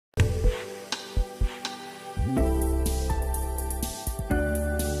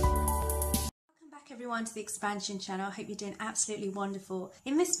everyone to the Expansion channel. I hope you're doing absolutely wonderful.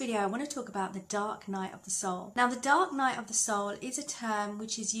 In this video I want to talk about the dark night of the soul. Now the dark night of the soul is a term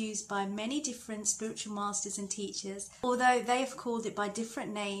which is used by many different spiritual masters and teachers. Although they have called it by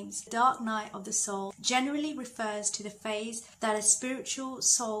different names, dark night of the soul generally refers to the phase that a spiritual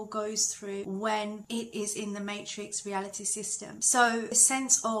soul goes through when it is in the matrix reality system. So the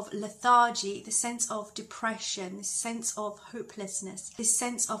sense of lethargy, the sense of depression, the sense of hopelessness, this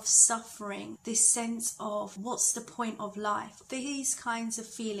sense of suffering, this sense of what's the point of life. These kinds of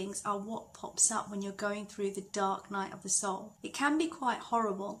feelings are what pops up when you're going through the dark night of the soul. It can be quite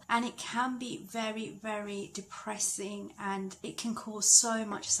horrible and it can be very, very depressing and it can cause so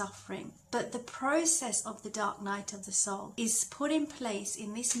much suffering. But the process of the dark night of the soul is put in place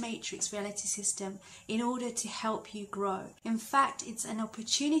in this matrix reality system in order to help you grow. In fact, it's an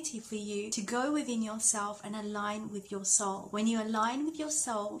opportunity for you to go within yourself and align with your soul. When you align with your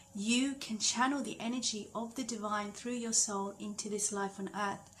soul, you can channel the energy of the divine through your soul into this life on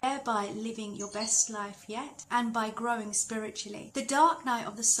earth, thereby living your best life yet and by growing spiritually. The dark night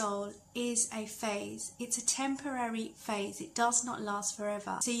of the soul is a phase. It's a temporary phase. It does not last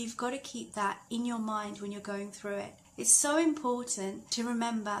forever. So you've got to keep that in your mind when you're going through it. It's so important to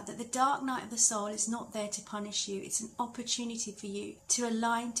remember that the dark night of the soul is not there to punish you. It's an opportunity for you to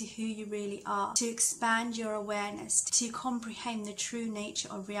align to who you really are, to expand your awareness, to comprehend the true nature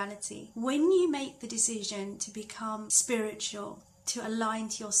of reality. When you make the decision to become spiritual, to align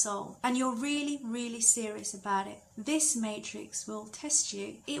to your soul, and you're really, really serious about it, this matrix will test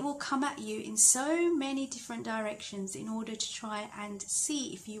you. It will come at you in so many different directions in order to try and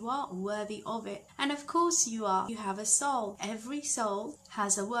see if you are worthy of it. And of course you are. You have a soul. Every soul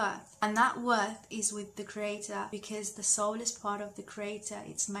has a worth, and that worth is with the Creator, because the soul is part of the Creator.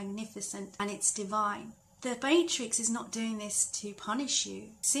 It's magnificent and it's divine. The matrix is not doing this to punish you.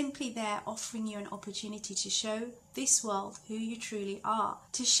 Simply they're offering you an opportunity to show this world who you truly are,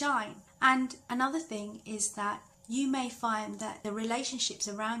 to shine. And another thing is that you may find that the relationships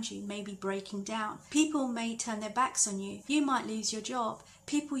around you may be breaking down. People may turn their backs on you. You might lose your job.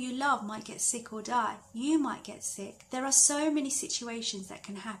 People you love might get sick or die. You might get sick. There are so many situations that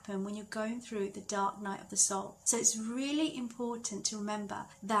can happen when you're going through the dark night of the soul. So it's really important to remember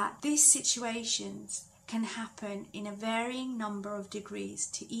that these situations can happen in a varying number of degrees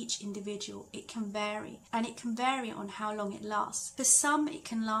to each individual. It can vary, and it can vary on how long it lasts. For some it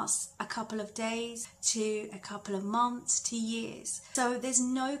can last a couple of days to a couple of months to years. So there's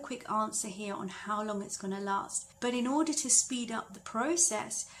no quick answer here on how long it's going to last. But in order to speed up the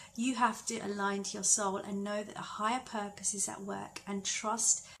process, you have to align to your soul and know that a higher purpose is at work, and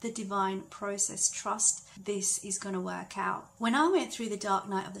trust the divine process. Trust this is going to work out. When I went through the dark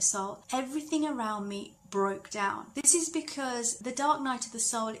night of the soul, everything around me broke down. This is because the dark night of the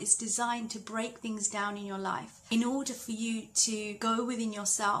soul is designed to break things down in your life in order for you to go within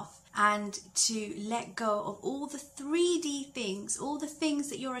yourself and to let go of all the 3D things, all the things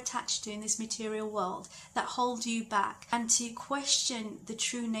that you're attached to in this material world that hold you back, and to question the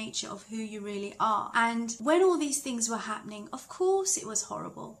true nature of who you really are. And when all these things were happening, of course it was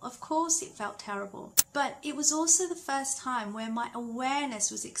horrible, of course it felt terrible, but it was also the first time where my awareness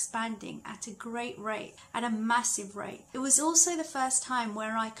was expanding at a great rate, at a massive rate. It was also the first time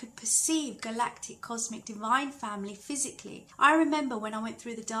where I could perceive galactic, cosmic, divine family physically. I remember when I went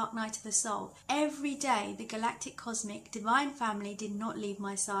through the dark night of the soul, every day the galactic, cosmic, divine family did not leave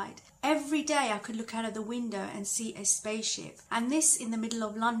my side. Every day I could look out of the window and see a spaceship, and this in the middle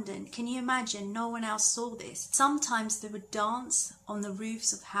of London. Can you imagine? No one else saw this. Sometimes they would dance on the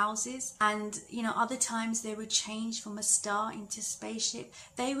roofs of houses, and other times they would change from a star into a spaceship.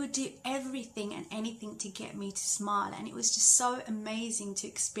 They would do everything and anything to get me to smile, and it was just so amazing to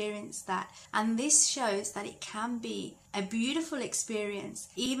experience that. And this shows that it can be a beautiful experience,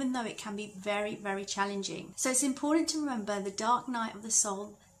 even though it can be very, very challenging. So it's important to remember the dark night of the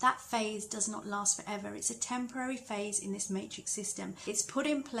soul. That phase does not last forever. It's a temporary phase in this matrix system. It's put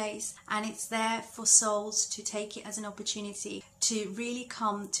in place, and it's there for souls to take it as an opportunity to really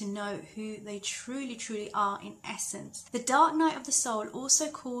come to know who they truly, truly are in essence. The dark night of the soul also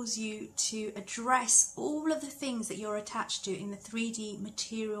calls you to address all of the things that you're attached to in the 3D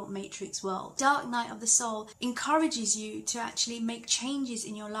material matrix world. Dark night of the soul encourages you to actually make changes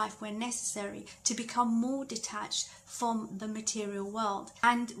in your life where necessary, to become more detached from the material world.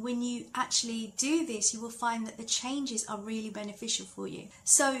 And when you actually do this, you will find that the changes are really beneficial for you.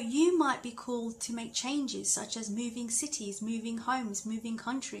 So you might be called to make changes such as moving cities, moving homes, moving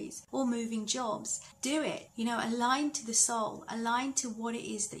countries, or moving jobs. Do it. Align to the soul, align to what it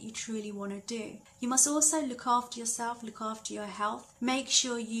is that you truly want to do. You must also look after yourself, look after your health. Make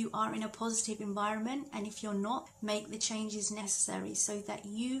sure you are in a positive environment, and if you're not, make the changes necessary so that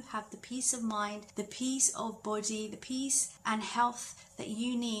you have the peace of mind, the peace of body, the peace and health that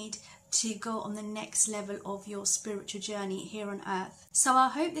you need to go on the next level of your spiritual journey here on earth. So I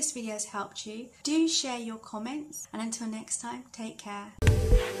hope this video has helped you. Do share your comments, and until next time, take care.